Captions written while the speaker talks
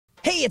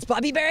Hey, it's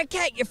Bobby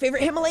Barracat, your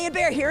favorite Himalayan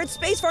bear here at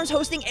Space Farms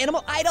hosting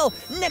Animal Idol.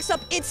 Next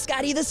up, it's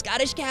Scotty the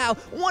Scottish cow,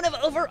 one of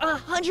over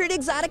 100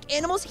 exotic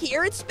animals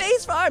here at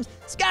Space Farms.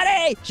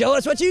 Scotty, show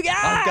us what you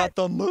got. I've got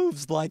the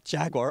moves like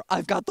Jaguar.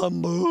 I've got the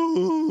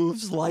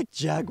moves like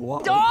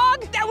Jaguar.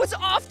 Dog, that was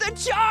off the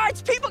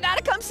charts. People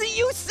gotta come see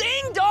you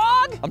sing,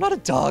 dog. I'm not a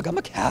dog, I'm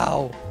a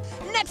cow.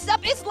 Next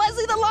up, it's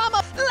Leslie the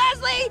llama.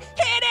 Leslie, hit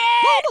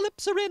it! Llama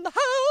lips are in the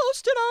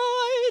house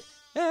tonight.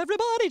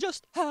 Everybody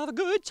just have a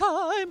good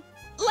time.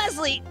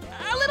 Leslie,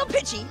 a little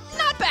pitchy.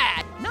 Not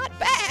bad. Not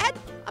bad.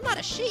 I'm not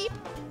a sheep.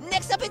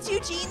 Next up, it's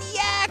Eugene the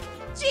yak.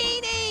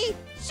 Genie,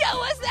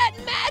 show us that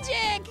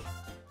magic.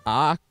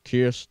 I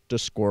kissed a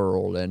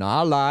squirrel and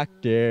I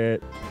liked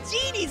it.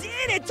 Genie's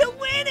in it to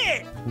win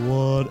it.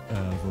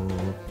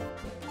 Whatever.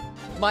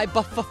 My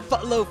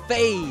buffalo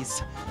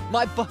phase.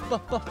 My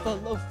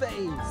buffalo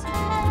phase.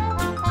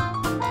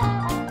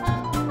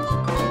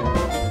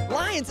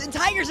 Lions and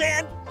tigers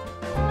and...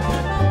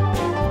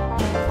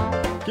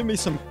 Give me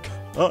some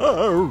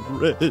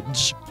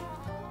courage.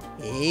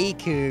 Hey,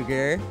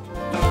 cougar.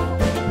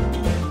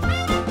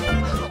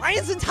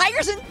 Lions and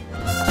tigers and...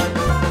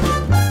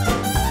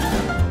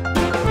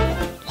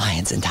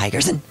 Lions and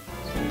tigers and...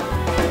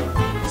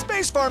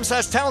 Space Farms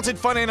has talented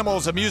fun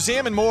animals, a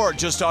museum, and more.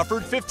 Just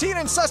offered 15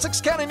 in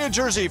Sussex County, New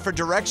Jersey. For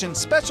directions,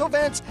 special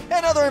events,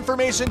 and other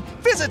information,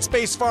 visit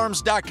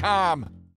spacefarms.com.